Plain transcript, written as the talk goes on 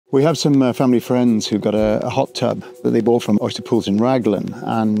We have some family friends who've got a hot tub that they bought from Oyster Pools in Raglan,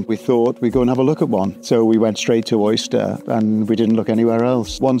 and we thought we'd go and have a look at one. So we went straight to Oyster and we didn't look anywhere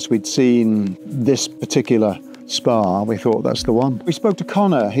else. Once we'd seen this particular spa, we thought that's the one. We spoke to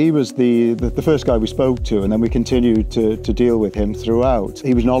Connor. He was the first guy we spoke to, and then we continued to deal with him throughout.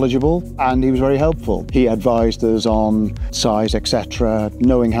 He was knowledgeable and he was very helpful. He advised us on size, etc.,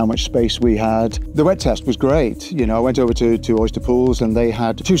 knowing how much space we had. The wet test was great. You know, I went over to Oyster Pools and they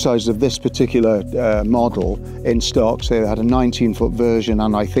had two sizes of this particular model in stock. So they had a 19-foot version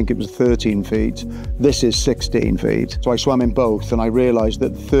and I think it was 13 feet. This is 16 feet. So I swam in both and I realised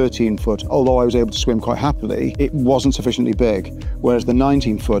that the 13-foot, although I was able to swim quite happily, it wasn't sufficiently big, whereas the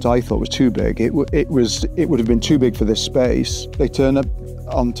 19-foot I thought was too big. It would have been too big for this space. They turned up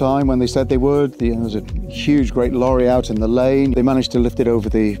on time when they said they would. There was a huge, great lorry out in the lane. They managed to lift it over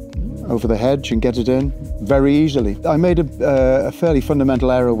the hedge and get it in very easily. I made a fairly fundamental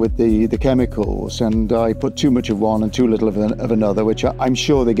error with the chemicals, and I put too much of one and too little of another, which I'm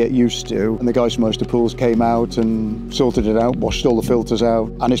sure they get used to. And the guys from Oyster Pools came out and sorted it out, washed all the filters out,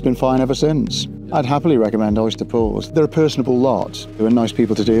 and it's been fine ever since. I'd happily recommend Oyster Pools. They're a personable lot. They're nice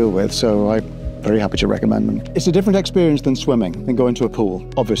people to deal with, so I'm very happy to recommend them. It's a different experience than swimming, than going to a pool,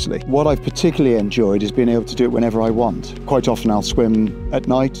 obviously. What I've particularly enjoyed is being able to do it whenever I want. Quite often I'll swim at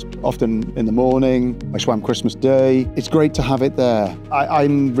night, often in the morning. I swam Christmas Day. It's great to have it there.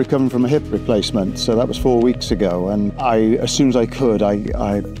 I'm recovering from a hip replacement, so that was 4 weeks ago, and as soon as I could,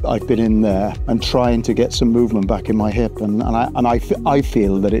 I've been in there and trying to get some movement back in my hip, and I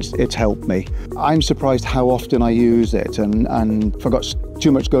feel that it's helped me. I'm surprised how often I use it, and if I've got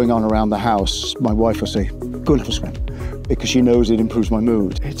too much going on around the house, my wife will say, go and have a swim, because she knows it improves my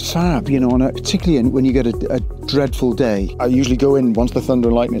mood. It's fab, you know, and particularly when you get a dreadful day. I usually go in once the thunder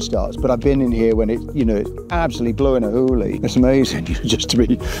and lightning starts, but I've been in here when it's absolutely blowing a hoolie. It's amazing just to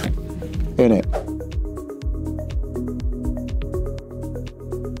be in it.